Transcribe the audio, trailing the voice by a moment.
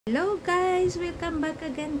Hello guys! Welcome back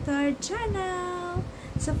again to our channel!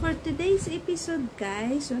 So for today's episode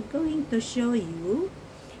guys, we're going to show you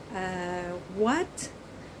what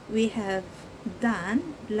we have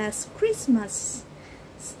done last Christmas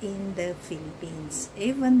in the Philippines.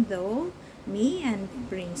 Even though me and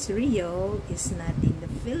Prince Rio is not in the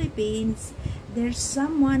Philippines, there's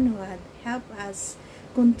someone who had helped us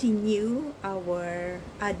continue our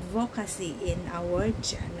advocacy in our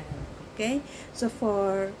channel. Okay, so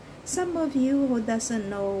for some of you who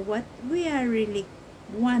doesn't know what we are really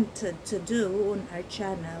wanted to do on our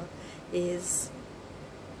channel is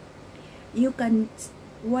you can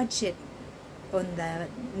watch it on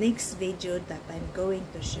the next video that I'm going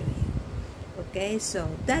to show you. Okay,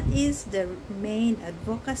 so that is the main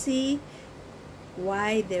advocacy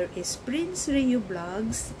why there is Prince Rio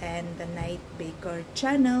Vlogs and the Night Baker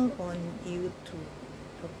channel on YouTube.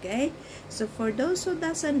 Okay, so for those who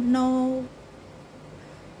doesn't know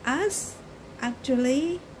us,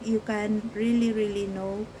 actually you can really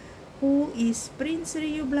know who is Prince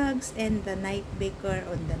Rio Vlogs and the Night Baker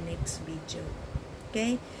on the next video.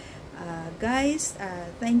 Okay, guys,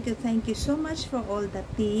 thank you so much for all the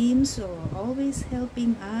teams who are always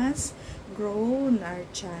helping us grow on our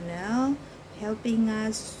channel, helping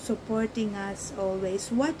us, supporting us,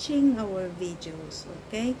 always watching our videos,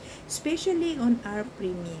 okay, especially on our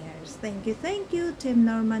premieres. Thank you Team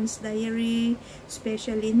Norman's Diary,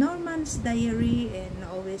 especially Norman's Diary, and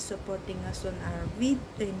always supporting us on our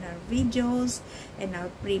videos and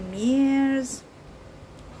our premieres,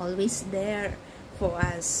 always there for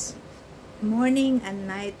us morning and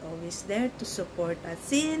night, always there to support us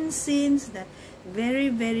since the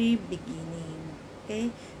very beginning.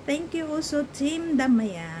 Okay, thank you also Team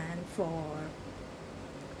Damayan for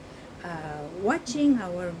watching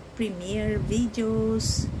our premiere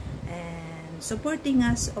videos and supporting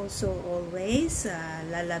us also always.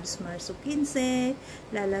 Lalabs Marso 15,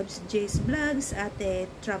 Lalabs Jay's Vlogs, Ate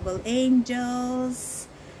Travel Angels,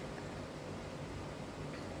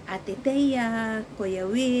 Ate Thea, Kuya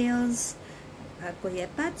Wills, Kuya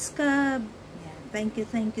Tatskab. Yeah, thank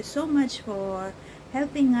you so much for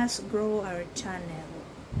helping us grow our channel.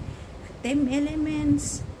 Team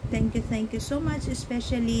Elements, thank you so much,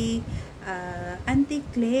 especially Auntie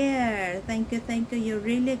Claire. Thank you, you're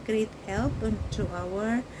really great help to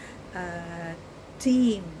our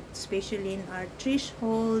team, especially in our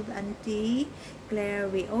threshold. Auntie Claire,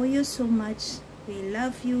 we owe you so much. We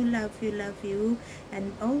love you,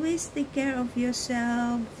 and always take care of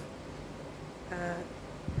yourself.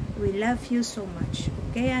 We love you so much.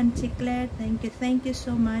 Okay, Auntie Claire, thank you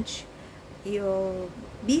so much. You'll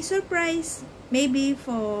be surprised maybe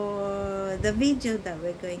for the video that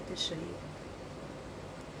we're going to show you.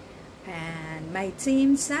 And my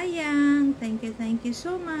team Sayang, thank you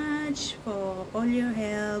so much for all your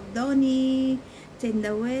help. Donnie,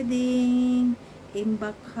 Tinda Wedding,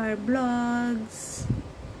 Imbakar Vlogs,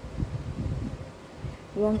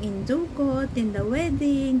 Wong Induko, Tinda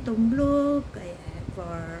Wedding, Tumblok,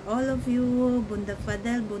 for all of you, Bunda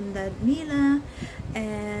Fadel, Bunda Mila,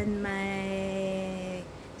 and my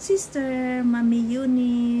sister, Mami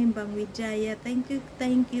Yuni, Bang Wijaya. Thank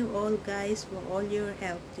you all guys for all your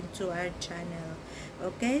help into our channel.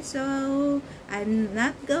 Okay, so I'm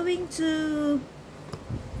not going to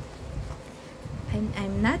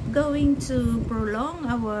prolong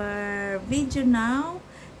our video now,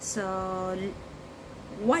 so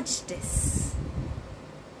watch this.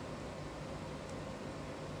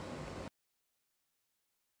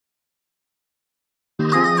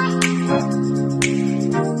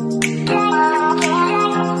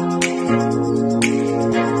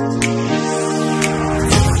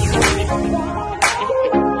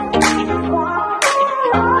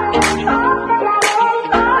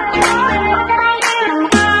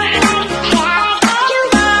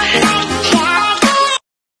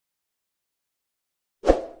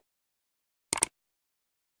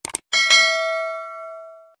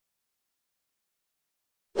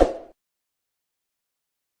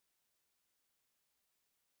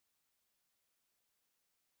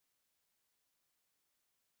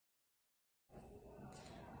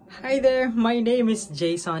 Hi there, my name is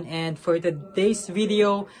Jason, and for today's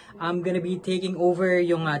video, I'm gonna be taking over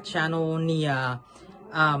yung channel ni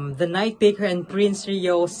The Night Baker and Prince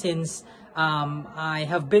Rio, since I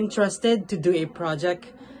have been trusted to do a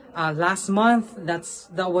project last month.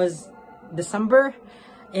 That was December,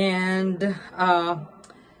 and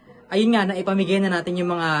ayun nga, naipamigay na natin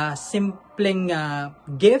yung mga simpleng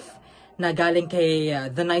gift na galing kay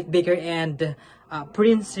The Night Baker and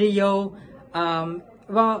Prince Rio.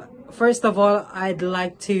 Well, first of all, I'd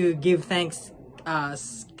like to give thanks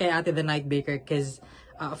kay Ate The Night Baker, because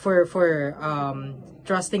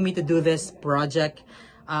trusting me to do this project.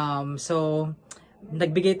 So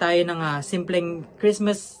nagbigay tayo ng simpleng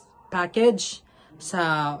Christmas package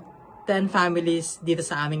sa 10 families dito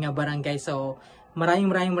sa aming barangay. So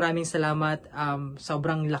maraming salamat.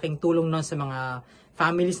 Sobrang laking tulong nun sa mga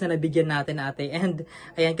families na nabigyan natin, ate. And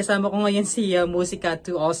ayan, kasama ko ngayon si Musika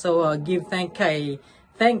to also give thanks kay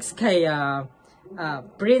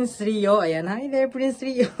Prince Rio. Ayan, hi there Prince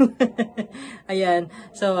Rio. Ayan.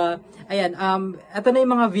 So ayan, ito na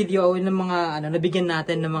yung mga video ng mga nabigyan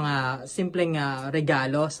natin ng mga simpleng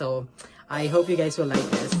regalo. So I hope you guys will like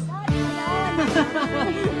this.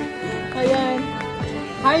 Ayan.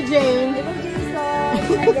 Hi Jane.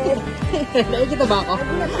 Hello Jason. Nakikita ba ako?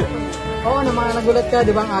 Oo naman, nagulat ka,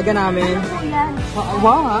 di ba, ang aga namin? Ano po yan?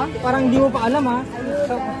 Wow ha, parang di mo pa alam ha.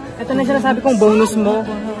 So, ito na yung sinasabi kong bonus mo.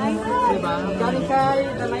 Diba? Galing kay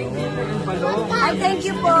The Night Maker and Balong. Ay, thank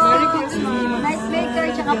you po. Merry Christmas. Night Maker,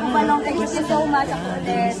 tsaka po Balong. Thank you so much. Ako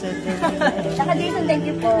ulit. Tsaka Jason, thank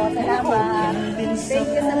you po. Salamat.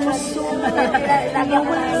 Thank you so much. Lagi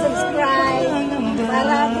ako subscribe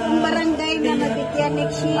para buong barangay na mabigyan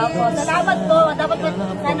next year. Opo, salamat po. Dapat po,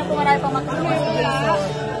 sana po marami pang matulungan si Jason.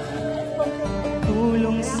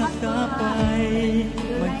 Tulong sa kapay,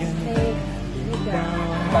 maganda.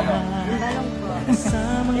 Balong po.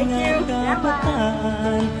 Sa mga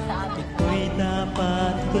kabataan, ito'y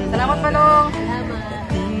dapat tulungan. Salamat Balong. Salamat.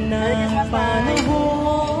 Tingnan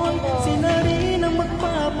panahon, sila rin ang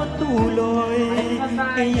magpapatuloy.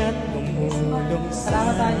 Kaya't tumulong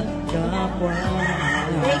sa kapwa.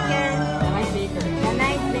 Maker. The Night Maker. The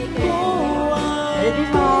Night Maker. Merry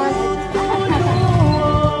Christmas.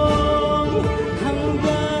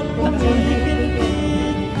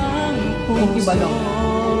 Thank you, Balong.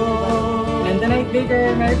 And The Night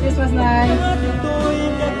Maker, Merry Christmas, Night.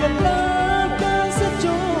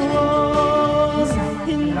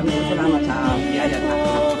 Maraming salamat sa biyaya na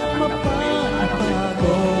natanggap ko ngayong araw na ito.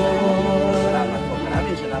 Salamat po,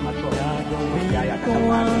 maraming salamat po. Biyaya ka sa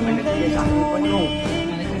mga nagbigay sa aking Panginoon.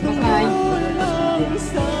 Merry Christmas, Night.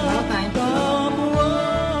 Salamat, Night.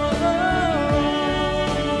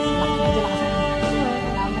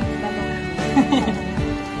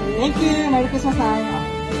 Thank you. Merry Christmas, Night.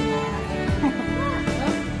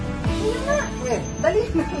 Dali.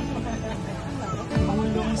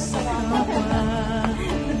 Tulong sa kapwa.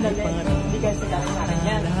 Hindi kasi dami sa akin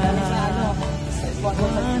yan. Dami sa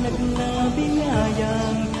Wanag na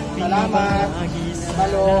biyayang Salamat,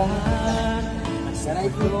 Balong.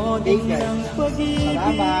 Loding ng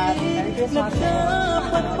pag-ibig na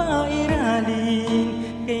dapat pairalin,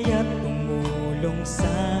 kaya't tumulong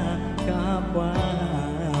sa kapwa.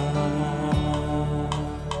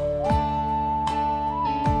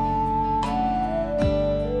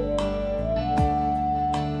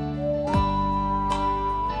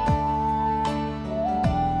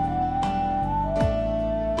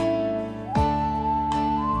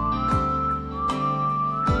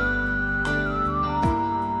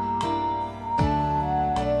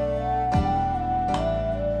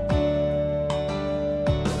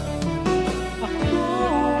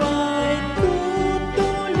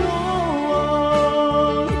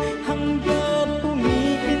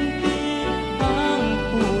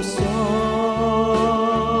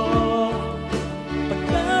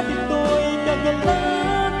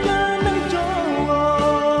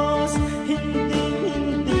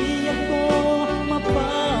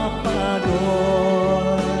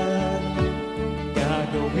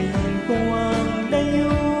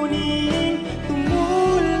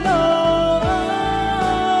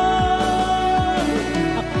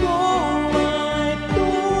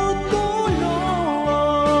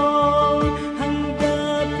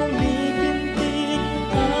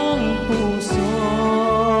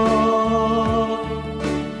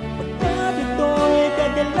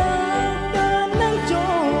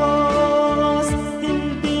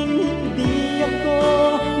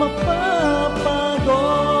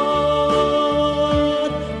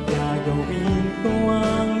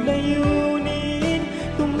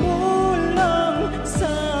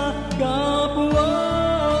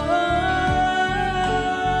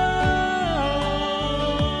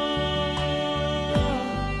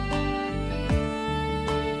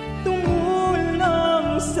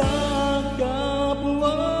 sa